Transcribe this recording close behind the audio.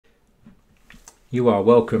You are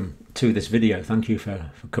welcome to this video. Thank you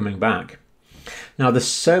for coming back. Now, there's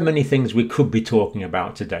so many things we could be talking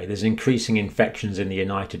about today. There's increasing infections in the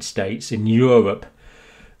United States. In Europe,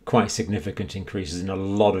 quite significant increases in a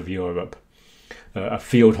lot of Europe. A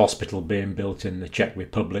field hospital being built in the Czech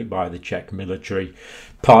Republic by the Czech military.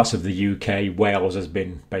 Parts of the UK, Wales has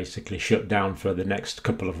been basically shut down for the next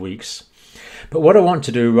couple of weeks. But what I want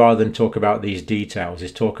to do, rather than talk about these details,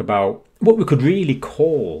 is talk about what we could really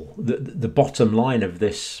call the bottom line of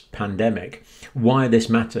this pandemic, why this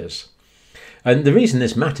matters. And the reason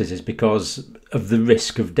this matters is because of the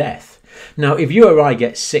risk of death. Now, if you or I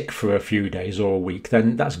get sick for a few days or a week,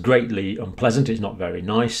 then that's greatly unpleasant. It's not very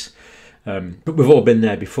nice. But we've all been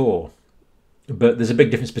there before. But there's a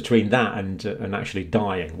big difference between that and actually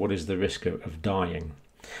dying. What is the risk of dying?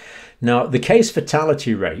 Now, the case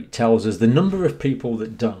fatality rate tells us the number of people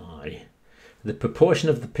that die, the proportion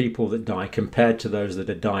of the people that die compared to those that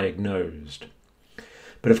are diagnosed.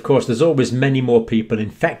 But of course, there's always many more people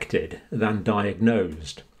infected than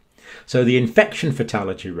diagnosed. So the infection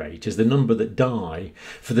fatality rate is the number that die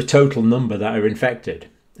for the total number that are infected.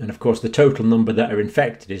 And of course, the total number that are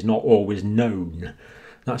infected is not always known.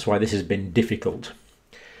 That's why this has been difficult.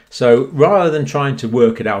 So rather than trying to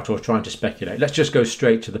work it out or trying to speculate, let's just go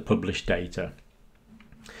straight to the published data.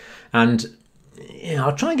 And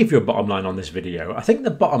I'll try and give you a bottom line on this video. I think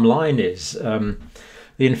the bottom line is the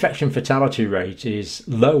infection fatality rate is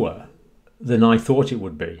lower than I thought it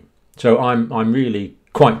would be. So I'm really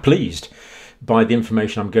quite pleased by the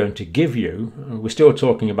information I'm going to give you. We're still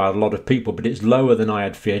talking about a lot of people, but it's lower than I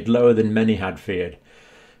had feared, lower than many had feared,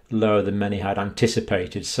 lower than many had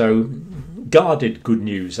anticipated. So guarded good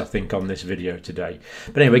news, I think, on this video today.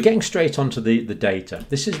 But anyway, getting straight onto the data.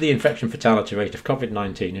 This is the infection fatality rate of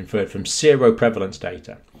COVID-19 inferred from seroprevalence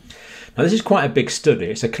data. Now, this is quite a big study.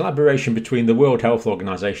 It's a collaboration between the World Health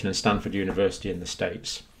Organization and Stanford University in the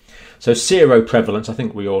States. So seroprevalence, I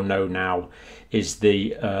think we all know now, is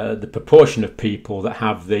the proportion of people that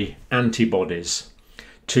have the antibodies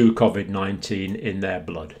to COVID-19 in their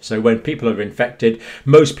blood. So when people are infected,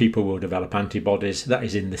 most people will develop antibodies. That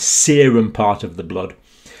is in the serum part of the blood.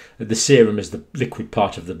 The serum is the liquid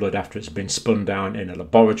part of the blood after it's been spun down in a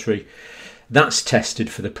laboratory. That's tested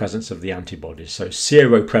for the presence of the antibodies. So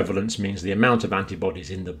seroprevalence means the amount of antibodies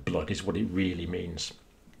in the blood is what it really means,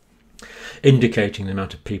 indicating the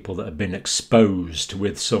amount of people that have been exposed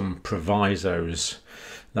with some provisos.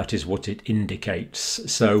 That is what it indicates.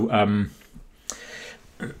 So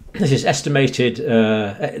this is estimated.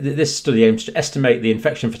 This study aims to estimate the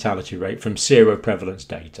infection fatality rate from seroprevalence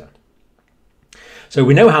data. So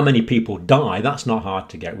we know how many people die. That's not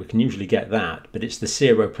hard to get. We can usually get that, but it's the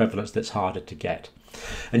seroprevalence that's harder to get.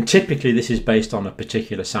 And typically this is based on a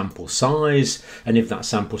particular sample size, and if that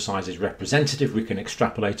sample size is representative, we can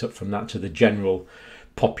extrapolate up from that to the general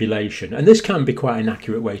population. And this can be quite an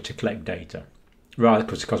accurate way to collect data, rather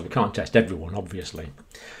because we can't test everyone, obviously.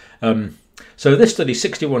 So this study,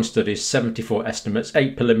 61 studies, 74 estimates,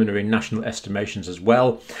 8 preliminary national estimations as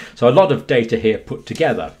well. So a lot of data here put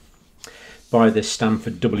together by this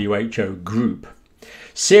Stanford WHO group.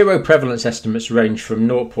 Seroprevalence estimates range from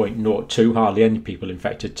 0.02, hardly any people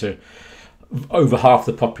infected, to over half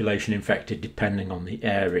the population infected, depending on the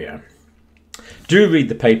area. Do read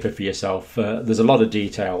the paper for yourself. There's a lot of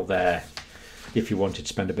detail there if you wanted to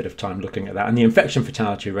spend a bit of time looking at that. And the infection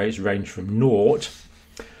fatality rates range from 0,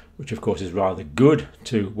 which of course is rather good,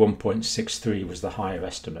 to 1.63 was the higher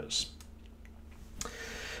estimates.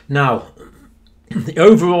 Now, the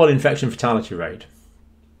overall infection fatality rate.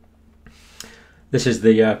 This is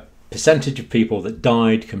the percentage of people that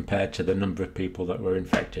died compared to the number of people that were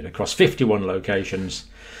infected across 51 locations.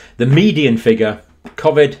 The median figure,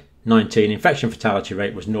 COVID-19 infection fatality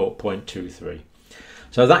rate, was 0.23.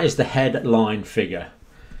 So that is the headline figure,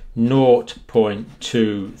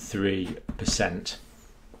 0.23%.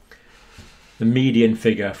 The median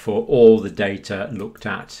figure for all the data looked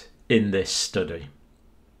at in this study,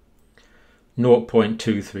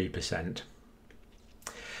 0.23%.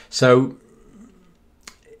 So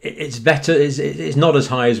it's better, it's not as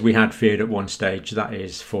high as we had feared at one stage, that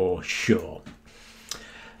is for sure.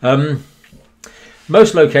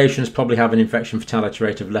 Most locations probably have an infection fatality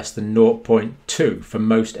rate of less than 0.2 for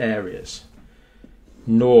most areas.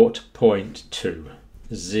 0.2,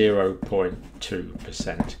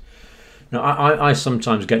 0.2%. Now, I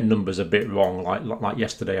sometimes get numbers a bit wrong, like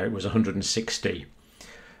yesterday it was 160,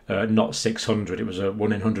 not 600. It was a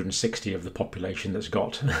 1 in 160 of the population that's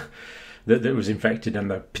got that was infected in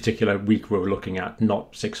the particular week we were looking at,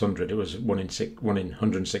 not 600. It was 1 in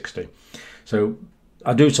 160. So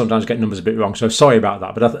I do sometimes get numbers a bit wrong, so sorry about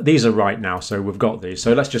that, but these are right now, so we've got these.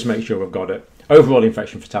 So let's just make sure we've got it. Overall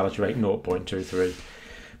infection fatality rate 0.23.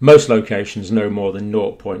 Most locations no more than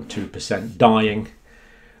 0.2% dying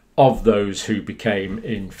of those who became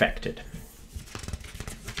infected.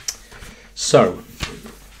 So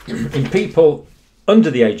in people under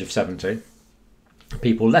the age of 70,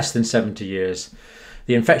 people less than 70 years,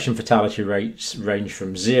 the infection fatality rates range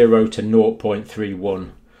from 0 to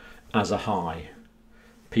 0.31 as a high.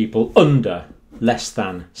 People under less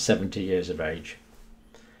than 70 years of age.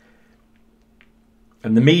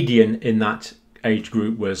 And the median in that age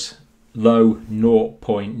group was low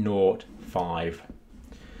 0.05.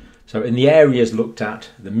 So in the areas looked at,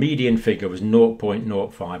 the median figure was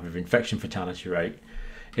 0.05 of infection fatality rate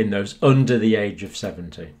in those under the age of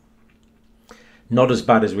 70. Not as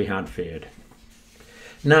bad as we had feared.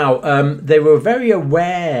 Now, they were very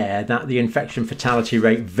aware that the infection fatality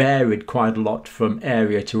rate varied quite a lot from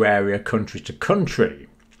area to area, country to country.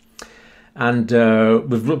 And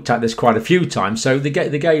we've looked at this quite a few times. So they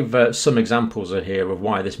gave some examples here of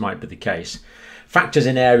why this might be the case. Factors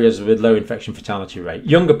in areas with low infection fatality rate.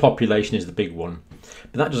 Younger population is the big one,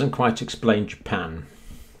 but that doesn't quite explain Japan.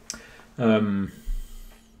 We've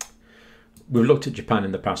looked at Japan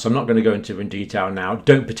in the past, so I'm not going to go into it in detail now.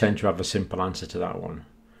 Don't pretend to have a simple answer to that one.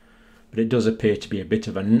 But it does appear to be a bit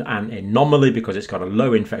of an anomaly because it's got a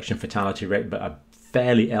low infection fatality rate, but a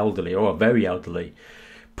fairly elderly or a very elderly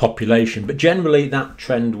population. But generally, that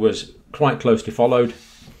trend was quite closely followed.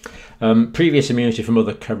 Previous immunity from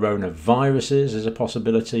other coronaviruses is a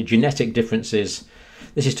possibility. Genetic differences.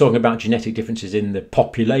 This is talking about genetic differences in the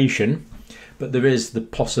population, but there is the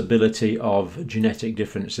possibility of genetic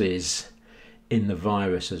differences in the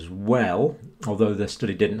virus as well, although the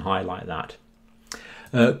study didn't highlight that.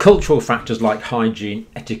 Cultural factors like hygiene,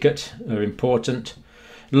 etiquette are important.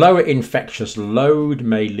 Lower infectious load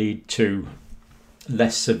may lead to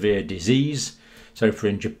less severe disease. So for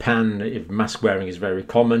in Japan, if mask wearing is very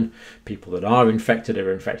common, people that are infected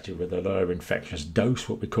with a lower infectious dose,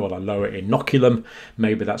 what we call a lower inoculum.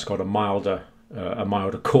 Maybe that's got a milder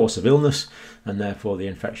course of illness, and therefore the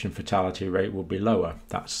infection fatality rate will be lower.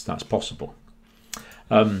 That's possible.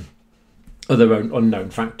 Other unknown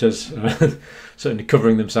factors certainly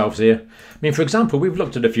covering themselves here. I mean, for example, we've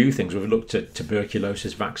looked at a few things. We've looked at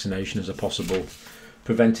tuberculosis vaccination as a possible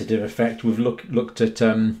preventative effect. We've looked at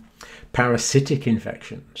parasitic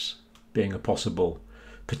infections being a possible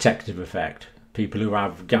protective effect. People who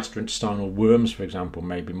have gastrointestinal worms, for example,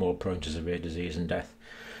 may be more prone to severe disease and death.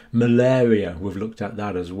 Malaria, we've looked at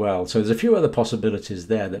that as well. So there's a few other possibilities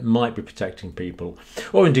there that might be protecting people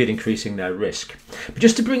or indeed increasing their risk. But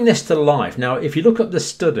just to bring this to life, now if you look up the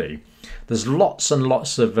study, there's lots and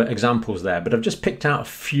lots of examples there, but I've just picked out a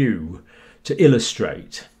few to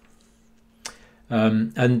illustrate.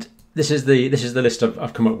 And this is the list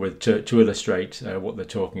I've come up with to illustrate what they're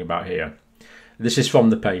talking about here. This is from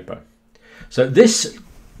the paper. So this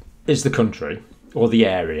is the country or the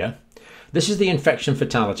area. This is the infection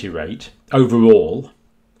fatality rate overall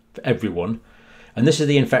for everyone. And this is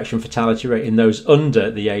the infection fatality rate in those under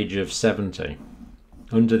the age of 70.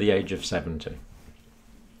 Under the age of 70.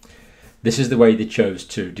 This is the way they chose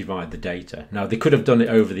to divide the data. Now, they could have done it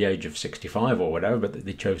over the age of 65 or whatever, but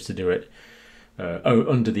they chose to do it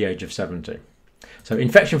under the age of 70. So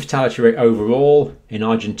infection fatality rate overall in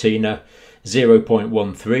Argentina,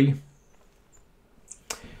 0.13.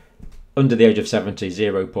 Under the age of 70,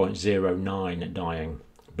 0.09 dying.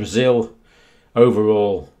 Brazil,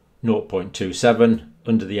 overall 0.27.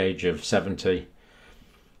 Under the age of 70,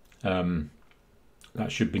 that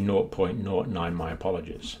should be 0.09. My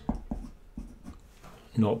apologies.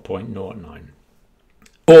 0.09.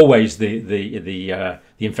 Always the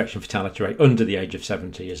infection fatality rate under the age of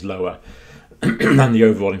 70 is lower than the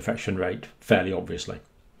overall infection rate, fairly obviously.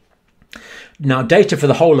 Now, data for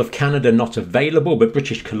the whole of Canada not available, but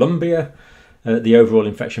British Columbia, the overall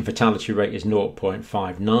infection fatality rate is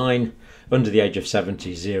 0.59. Under the age of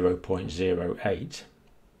 70, 0.08.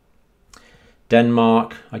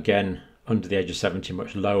 Denmark, again, under the age of 70,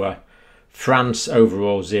 much lower. France,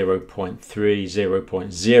 overall 0.3,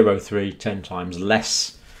 0.03, 10 times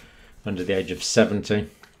less under the age of 70.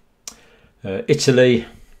 Italy,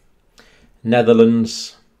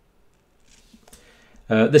 Netherlands.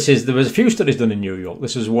 There was a few studies done in New York.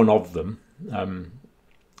 This is one of them.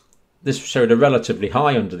 This showed a relatively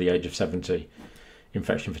high under the age of 70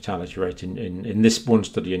 infection fatality rate in this one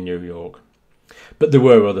study in New York. But there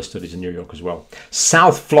were other studies in New York as well.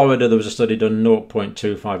 South Florida, there was a study done,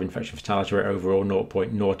 0.25 infection fatality rate overall,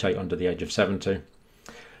 0.08 under the age of 70.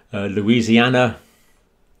 Louisiana,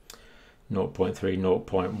 0.3,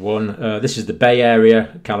 0.1. This is the Bay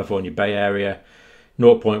Area, California Bay Area,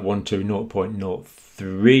 0.12,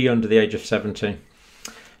 0.03 under the age of 70.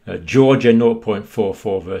 Georgia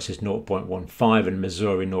 0.44 versus 0.15, and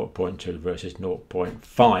Missouri 0.2 versus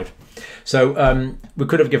 0.5. So we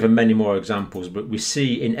could have given many more examples, but we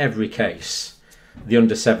see in every case the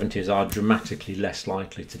under 70s are dramatically less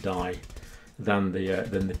likely to die than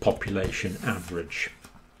the population average.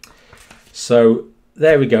 So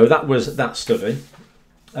there we go. That was that study.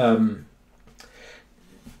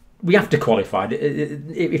 We have to qualify it.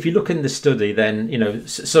 If you look in the study, then you know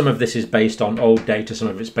some of this is based on old data, some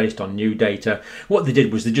of it's based on new data. What they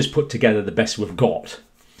did was they just put together the best we've got,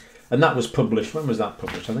 and that was published. When was that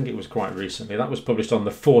published? I think it was quite recently. That was published on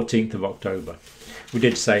the 14th of October. We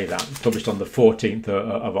did say that, published on the 14th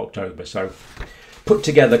of October. So put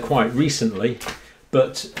together quite recently,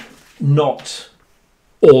 but not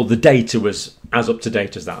all the data was as up to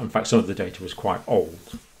date as that. In fact, some of the data was quite old.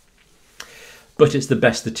 But it's the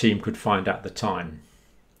best the team could find at the time.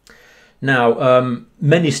 Now,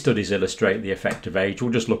 many studies illustrate the effect of age.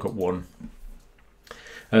 We'll just look at one.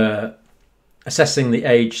 Assessing the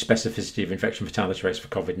age specificity of infection fatality rates for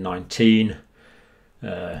COVID-19.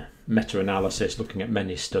 Meta-analysis looking at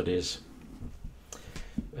many studies.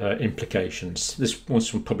 Implications. This one's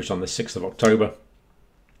published on the 6th of October.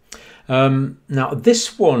 Now,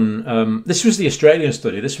 this one, this was the Australian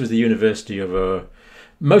study. This was the University of...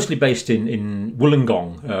 mostly based in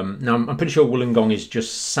Wollongong. Now, I'm pretty sure Wollongong is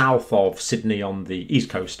just south of Sydney on the east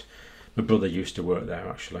coast. My brother used to work there,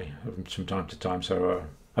 actually, from time to time. So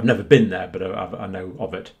I've never been there, but I know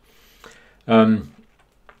of it.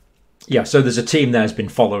 Yeah, so there's a team there has been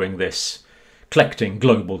following this, collecting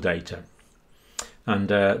global data. And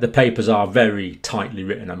the papers are very tightly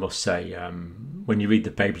written, I must say. When you read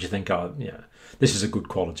the papers, you think, oh, yeah, this is a good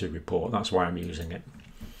quality report. That's why I'm using it.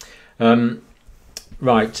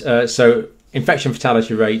 Right, so infection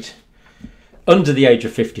fatality rate under the age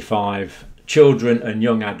of 55, children and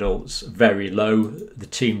young adults very low. The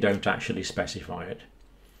team don't actually specify it.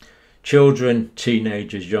 Children,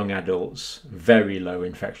 teenagers, young adults, very low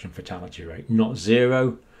infection fatality rate. Not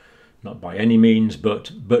zero, not by any means, but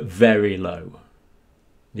very low.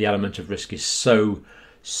 The element of risk is so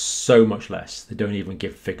much less. They don't even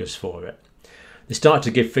give figures for it. They start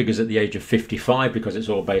to give figures at the age of 55 because it's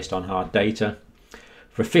all based on hard data.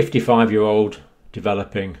 For a 55-year-old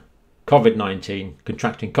developing COVID-19,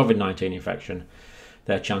 contracting COVID-19 infection,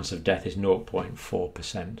 their chance of death is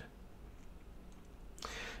 0.4%.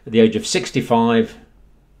 At the age of 65,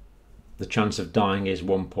 the chance of dying is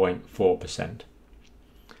 1.4%.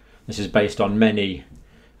 This is based on many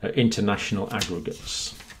international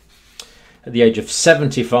aggregates. At the age of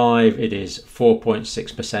 75, it is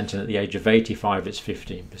 4.6%, and at the age of 85, it's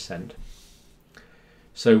 15%.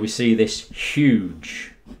 So we see this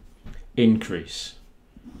huge increase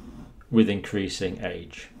with increasing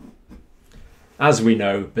age. As we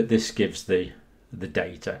know, but this gives the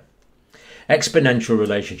data. Exponential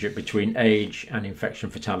relationship between age and infection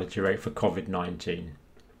fatality rate for COVID-19.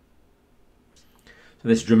 So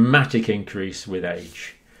this dramatic increase with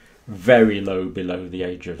age, very low below the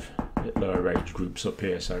age of lower age groups up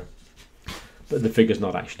here. But the figure's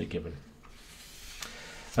not actually given.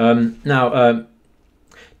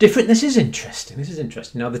 Different. This is interesting.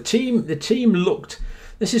 Now the team looked.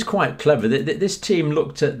 This is quite clever. This team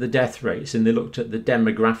looked at the death rates and they looked at the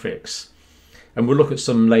demographics, and we'll look at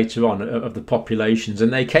some later on of the populations,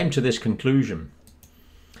 and they came to this conclusion.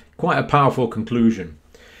 Quite a powerful conclusion.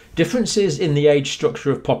 Differences in the age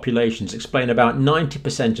structure of populations explain about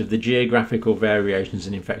 90% of the geographical variations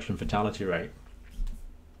in infection fatality rate.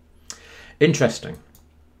 Interesting.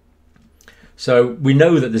 So we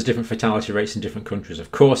know that there's different fatality rates in different countries,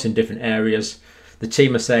 of course, in different areas. The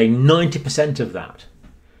team are saying 90% of that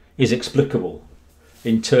is explicable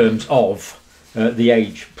in terms of the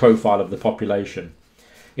age profile of the population.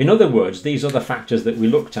 In other words, these other factors that we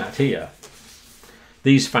looked at here,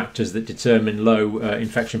 these factors that determine low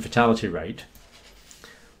infection fatality rate,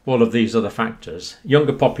 all of these other factors,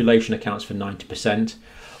 younger population accounts for 90%.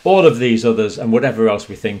 All of these others, and whatever else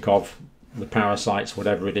we think of, the parasites,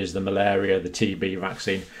 whatever it is, the malaria, the TB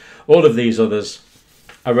vaccine, all of these others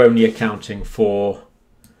are only accounting for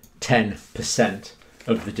 10%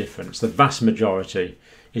 of the difference. The vast majority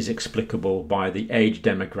is explicable by the age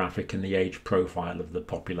demographic and the age profile of the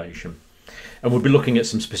population. And we'll be looking at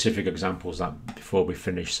some specific examples that before we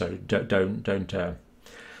finish, so don't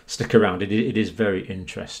stick around. It is very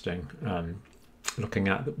interesting, looking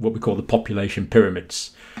at what we call the population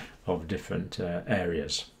pyramids of different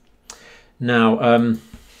areas. Now,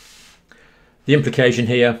 the implication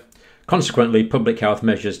here, Consequently, public health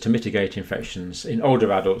measures to mitigate infections in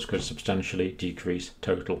older adults could substantially decrease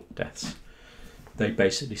total deaths. They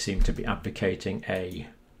basically seem to be advocating a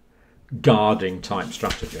guarding type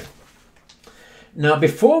strategy. Now,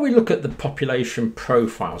 before we look at the population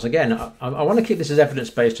profiles, again, I want to keep this as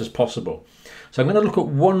evidence-based as possible. So I'm going to look at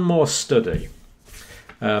one more study.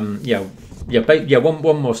 One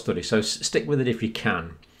more study. So stick with it if you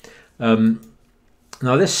can. Now,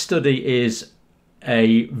 this study is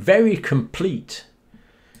a very complete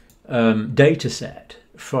data set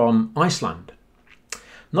from Iceland.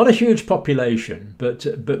 Not a huge population, but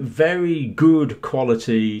very good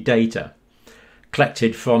quality data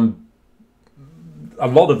collected from a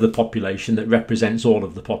lot of the population that represents all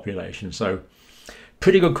of the population. So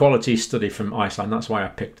pretty good quality study from Iceland. That's why I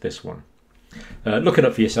picked this one. Look it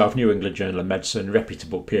up for yourself. New England Journal of Medicine,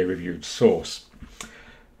 reputable peer-reviewed source.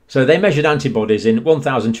 So they measured antibodies in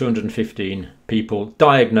 1,215 people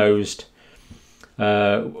diagnosed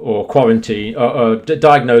or quarantine, or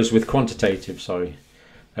diagnosed with quantitative,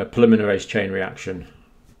 polymerase chain reaction.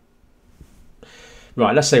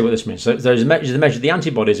 Right, let's say what this means. So they measured the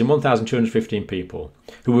antibodies in 1,215 people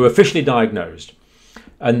who were officially diagnosed.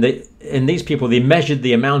 And in these people, they measured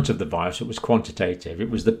the amount of the virus. It was quantitative. It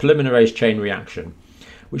was the polymerase chain reaction,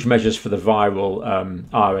 which measures for the viral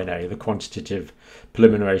RNA, the quantitative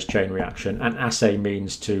polymerase chain reaction, and assay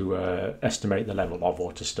means to estimate the level of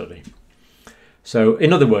or to study. So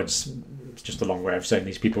in other words, it's just a long way of saying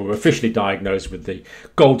these people were officially diagnosed with the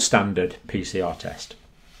gold standard PCR test.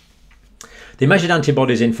 They measured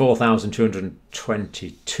antibodies in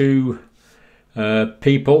 4,222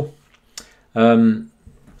 people.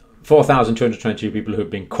 4,222 people who have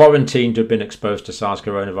been quarantined, who have been exposed to SARS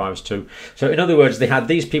coronavirus 2. So in other words, they had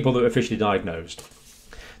these people that were officially diagnosed,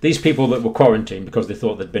 these people that were quarantined because they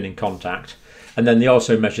thought they'd been in contact, and then they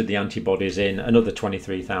also measured the antibodies in another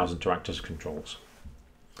 23,000 to act as controls.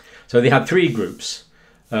 So they had three groups: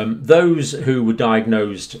 those who were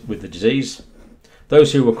diagnosed with the disease,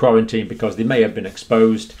 those who were quarantined because they may have been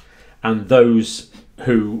exposed, and those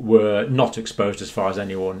who were not exposed as far as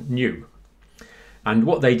anyone knew. And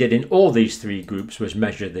what they did in all these three groups was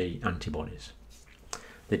measure the antibodies.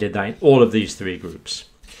 They did that in all of these three groups.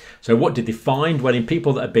 So what did they find? Well, in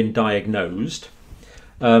people that had been diagnosed,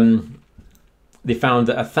 they found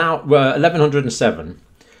that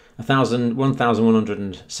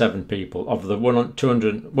 1,107 people of the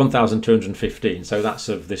 1,215, so that's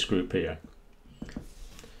of this group here.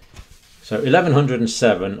 So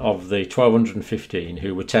 1,107 of the 1,215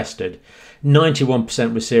 who were tested,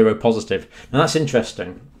 91% were seropositive. Now that's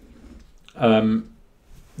interesting. That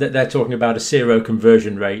they're talking about a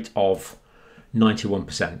seroconversion rate of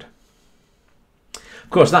 91%. Of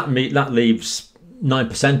course, that leaves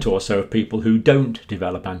 9% or so of people who don't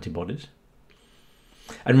develop antibodies.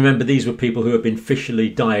 And remember, these were people who have been officially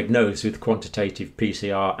diagnosed with quantitative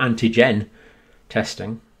PCR antigen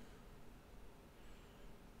testing.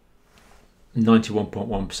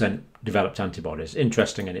 91.1% developed antibodies.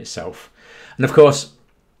 Interesting in itself. And of course,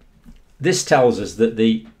 this tells us that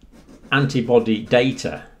the antibody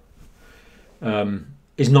data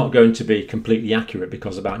is not going to be completely accurate,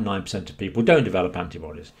 because about 9% of people don't develop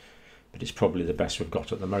antibodies. But it's probably the best we've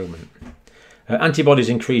got at the moment. Antibodies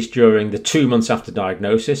increased during the 2 months after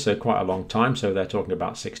diagnosis, so quite a long time, so they're talking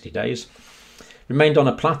about 60 days. Remained on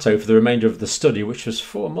a plateau for the remainder of the study, which was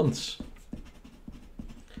 4 months.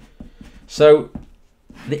 So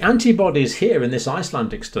the antibodies here in this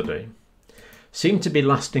Icelandic study seem to be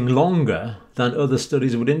lasting longer than other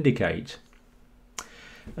studies would indicate.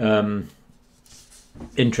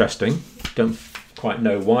 Interesting. Don't quite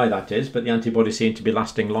know why that is, but the antibodies seem to be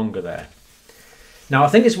lasting longer there. Now, I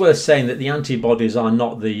think it's worth saying that the antibodies are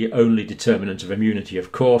not the only determinant of immunity.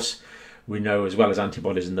 Of course, we know, as well as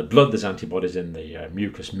antibodies in the blood, there's antibodies in the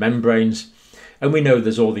mucous membranes, and we know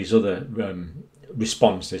there's all these other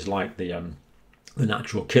responses, like the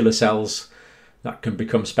natural killer cells that can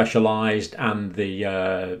become specialized, and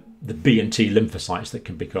the B and T lymphocytes that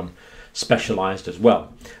can become specialized as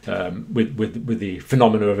well, with the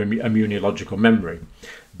phenomena of immunological memory.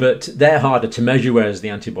 But they're harder to measure, whereas the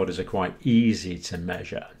antibodies are quite easy to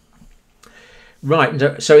measure.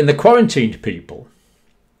 Right, so in the quarantined people,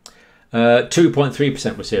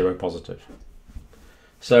 2.3% were seropositive.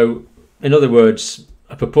 So, in other words,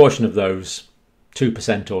 a proportion of those,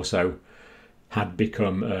 2% or so, had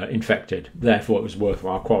become infected. Therefore, it was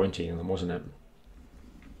worthwhile quarantining them, wasn't it?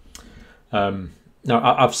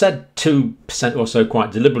 Now, I've said 2% or so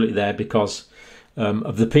quite deliberately there, because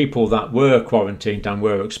of the people that were quarantined and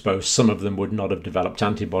were exposed, some of them would not have developed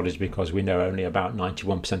antibodies, because we know only about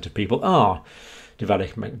 91% of people are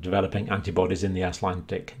developing antibodies in the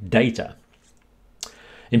Icelandic data.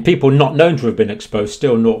 In people not known to have been exposed,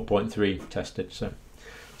 still 0.3 tested. So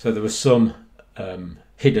there was some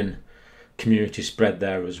hidden community spread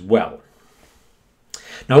there as well.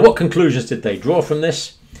 Now, what conclusions did they draw from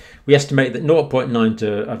this? We estimate that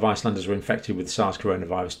 0.9 of Icelanders were infected with SARS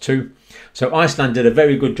coronavirus 2. So Iceland did a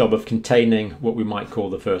very good job of containing what we might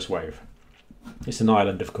call the first wave. It's an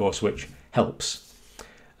island, of course, which helps.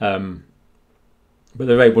 But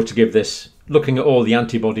they're able to give this, looking at all the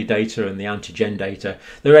antibody data and the antigen data,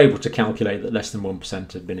 they're able to calculate that less than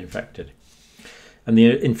 1% had been infected. And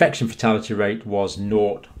the infection fatality rate was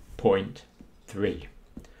 0.3.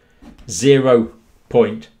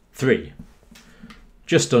 0.3.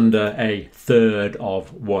 Just under a third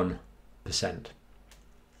of 1%.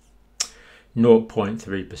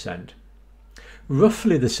 0.3%.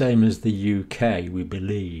 Roughly the same as the UK, we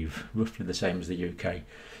believe. Roughly the same as the UK.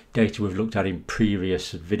 Data we've looked at in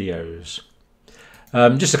previous videos.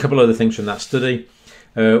 Just a couple other things from that study.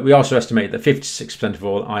 We also estimate that 56% of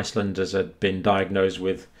all Icelanders had been diagnosed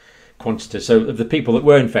with quantities. So of the people that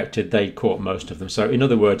were infected, they caught most of them. So in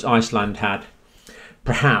other words, Iceland had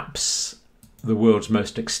perhaps the world's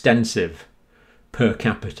most extensive per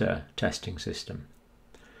capita testing system.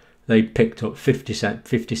 They picked up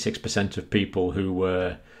 56% of people who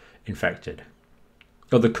were infected.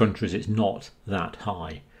 Other countries, it's not that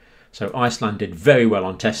high. So Iceland did very well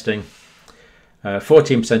on testing.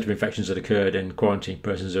 14% of infections had occurred in quarantined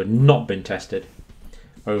persons who had not been tested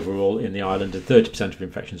overall in the island, and 30% of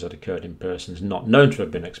infections had occurred in persons not known to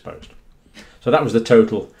have been exposed. So that was the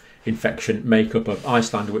total infection makeup of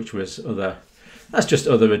Iceland, which was that's just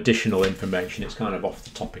other additional information. It's kind of off the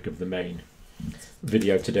topic of the main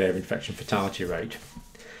video today of infection fatality rate.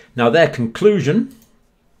 Now, their conclusion,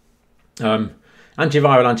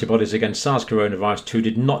 antiviral antibodies against SARS coronavirus 2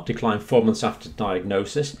 did not decline 4 months after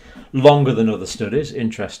diagnosis, longer than other studies.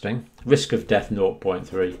 Interesting. Risk of death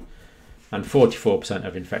 0.3, and 44%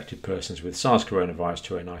 of infected persons with SARS coronavirus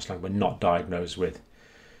 2 in Iceland were not diagnosed with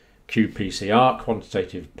qPCR,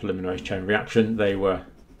 quantitative preliminary chain reaction. They were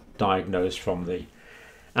diagnosed from the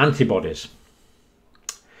antibodies.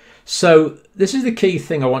 So this is the key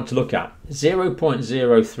thing I want to look at.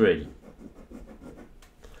 0.03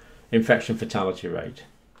 infection fatality rate.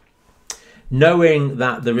 Knowing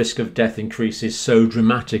that the risk of death increases so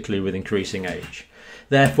dramatically with increasing age.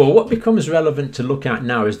 Therefore, what becomes relevant to look at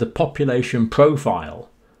now is the population profile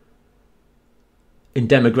in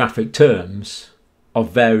demographic terms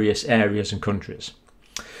of various areas and countries.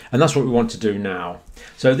 And that's what we want to do now.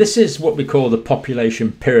 So this is what we call the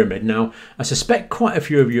population pyramid. Now, I suspect quite a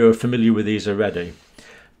few of you are familiar with these already.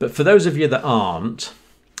 But for those of you that aren't,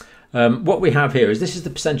 what we have here is this is the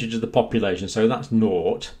percentage of the population. So that's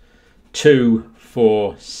 0, 2,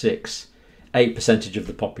 4, 6, 8% of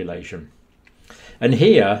the population. And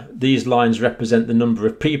here, these lines represent the number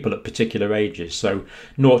of people at particular ages. So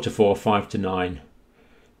 0 to 4, 5 to 9,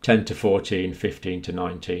 10 to 14, 15 to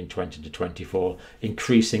 19, 20 to 24,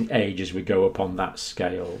 increasing age as we go up on that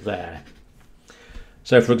scale there.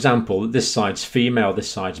 So for example, this side's female, this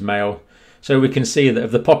side's male. So we can see that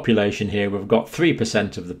of the population here, we've got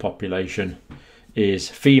 3% of the population is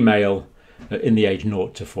female in the age 0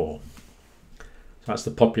 to 4. So that's the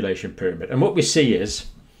population pyramid. And what we see is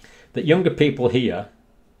that younger people here,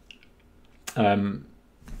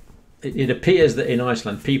 it appears that in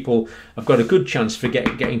Iceland people have got a good chance for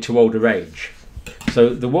getting to older age. So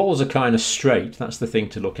the walls are kind of straight. That's the thing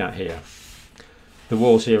to look at here. The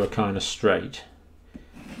walls here are kind of straight.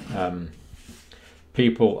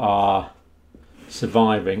 People are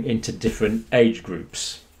surviving into different age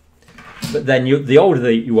groups. But then the older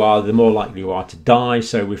that you are, the more likely you are to die.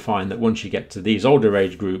 So we find that once you get to these older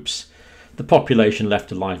age groups, the population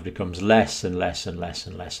left alive becomes less and less and less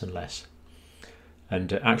and less and less.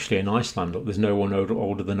 And actually in Iceland, look, there's no one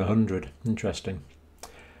older than 100. Interesting.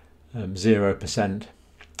 0%.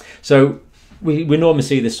 So we normally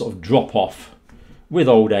see this sort of drop off with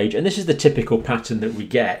old age. And this is the typical pattern that we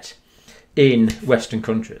get in Western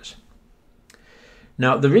countries.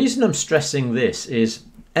 Now, the reason I'm stressing this is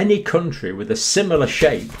any country with a similar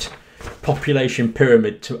shaped population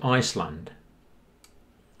pyramid to Iceland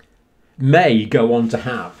may go on to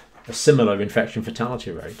have a similar infection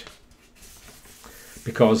fatality rate.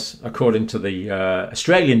 Because according to the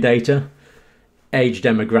Australian data, age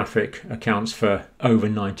demographic accounts for over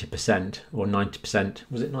 90% or 90%.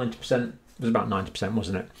 Was it 90%? It was about 90%,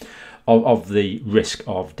 wasn't it? Of the risk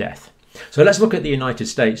of death. So let's look at the United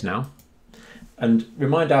States now and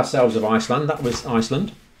remind ourselves of Iceland. That was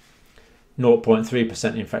Iceland.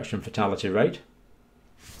 0.3% infection fatality rate.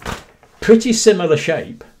 Pretty similar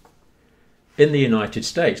shape in the United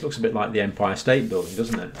States. Looks a bit like the Empire State Building,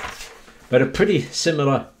 doesn't it? But a pretty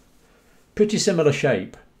similar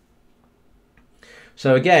shape.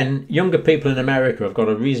 So again, younger people in America have got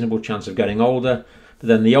a reasonable chance of getting older, but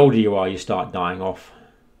then the older you are, you start dying off.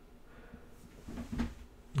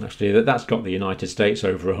 Actually, that's got the United States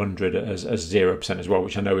over 100 as 0% as well,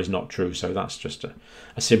 which I know is not true, so that's just a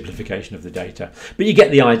simplification of the data. But you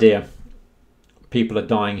get the idea. People are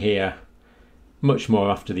dying here much more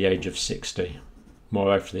after the age of 60,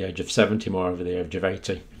 more after the age of 70, more over the age of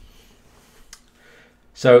 80.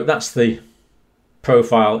 So that's the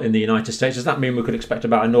profile in the United States. Does that mean we could expect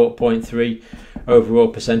about a 0.3 overall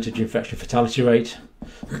percentage infection fatality rate?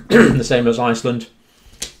 The same as Iceland?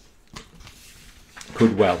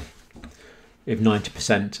 Could well, if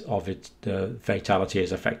 90% of its fatality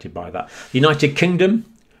is affected by that. The United Kingdom,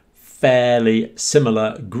 fairly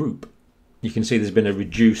similar group. You can see there's been a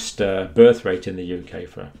reduced birth rate in the UK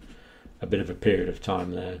for a bit of a period of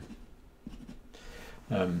time there,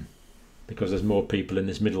 because there's more people in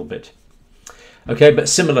this middle bit. Okay, but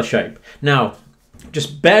similar shape. Now,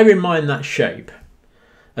 just bear in mind that shape,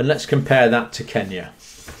 and let's compare that to Kenya.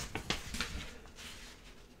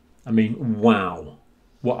 I mean, wow,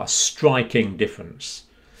 what a striking difference.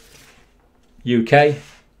 UK,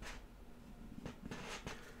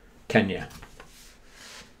 Kenya.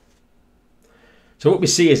 So what we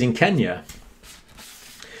see is in Kenya,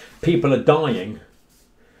 people are dying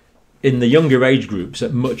in the younger age groups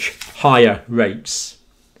at much higher rates.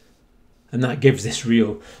 And that gives this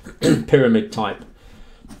real pyramid type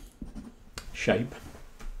shape.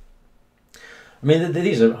 I mean,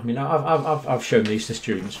 these are, I mean, I've shown these to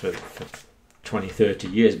students for 20, 30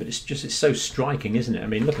 years, but it's so striking, isn't it? I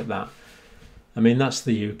mean, look at that. I mean, that's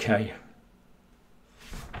the UK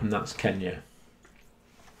and that's Kenya.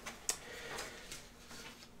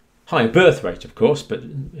 Higher birth rate, of course, but,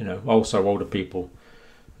 you know, also older people,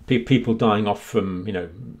 people dying off from, you know,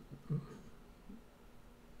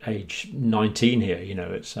 age 19 here, you know,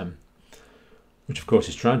 it's which of course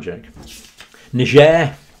is tragic.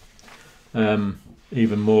 Niger,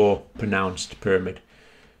 even more pronounced pyramid,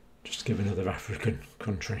 just to give another African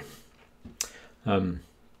country. And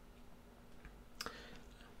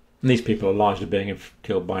these people are largely being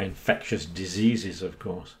killed by infectious diseases, of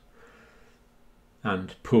course,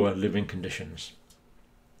 and poor living conditions.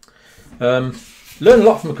 Learn a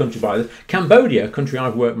lot from a country by this. Cambodia, a country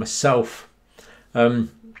I've worked myself,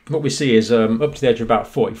 what we see is up to the age of about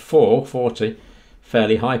 40,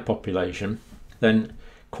 fairly high population, then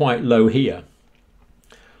quite low here.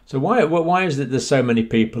 So why is it there's so many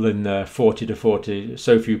people in the 40 to 40,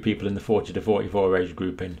 so few people in the 40 to 44 age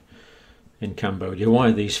group in Cambodia? Why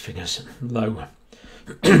are these figures low?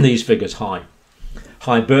 These figures high?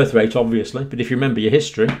 High birth rate, obviously, but if you remember your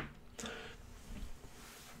history,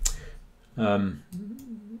 I've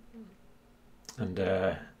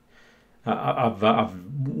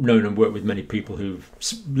known and worked with many people who've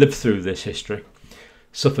lived through this history,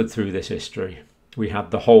 suffered through this history. We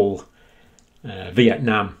had the whole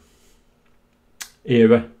Vietnam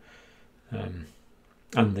era and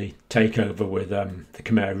the takeover with the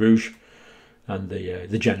Khmer Rouge and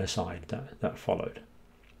the genocide that followed.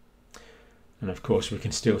 And of course we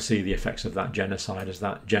can still see the effects of that genocide as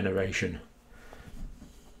that generation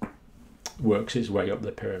works its way up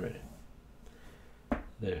the pyramid.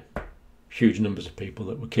 The huge numbers of people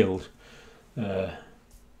that were killed,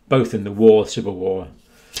 both in the war, civil war,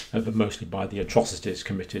 but mostly by the atrocities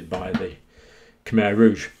committed by the Khmer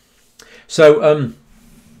Rouge. So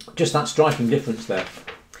just that striking difference there.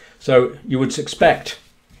 So you would expect,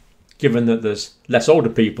 given that there's less older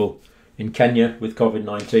people in Kenya with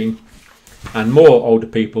COVID-19 and more older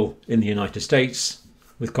people in the United States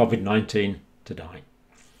with COVID-19, to die.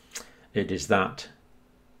 It is that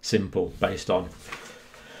simple, based on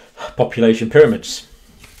population pyramids.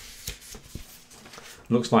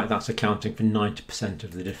 Looks like that's accounting for 90%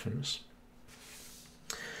 of the difference.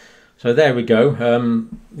 So there we go.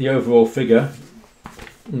 The overall figure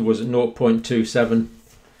was at 0.27.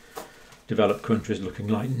 Developed countries looking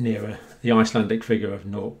like nearer the Icelandic figure of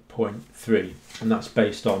 0.3, and that's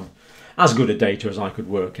based on as good a data as I could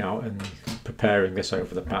work out, and preparing this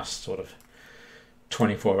over the past sort of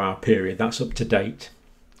 24-hour period. That's up to date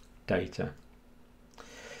data.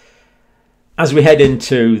 As we head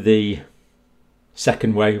into the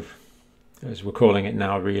second wave, as we're calling it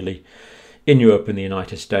now, really, in Europe and the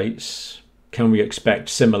United States, can we expect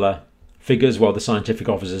similar figures? Well, the scientific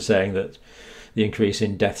officers are saying that the increase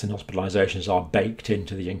in deaths and hospitalisations are baked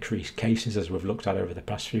into the increased cases, as we've looked at over the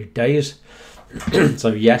past few days.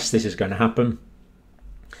 So yes, this is going to happen.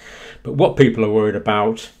 But what people are worried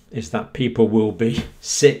about is that people will be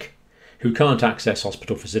sick who can't access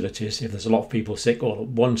hospital facilities if there's a lot of people sick all at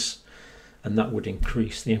once, and that would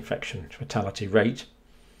increase the infection fatality rate,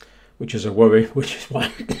 which is a worry, which is why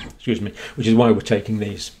which is why we're taking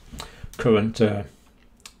these current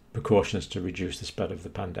precautions to reduce the spread of the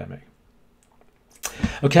pandemic.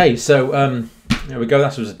 Okay, so there we go.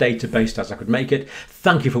 That was as data-based as I could make it.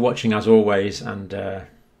 Thank you for watching as always, and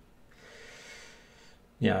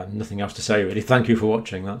yeah, nothing else to say really. Thank you for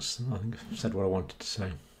watching. I think I've said what I wanted to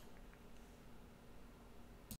say.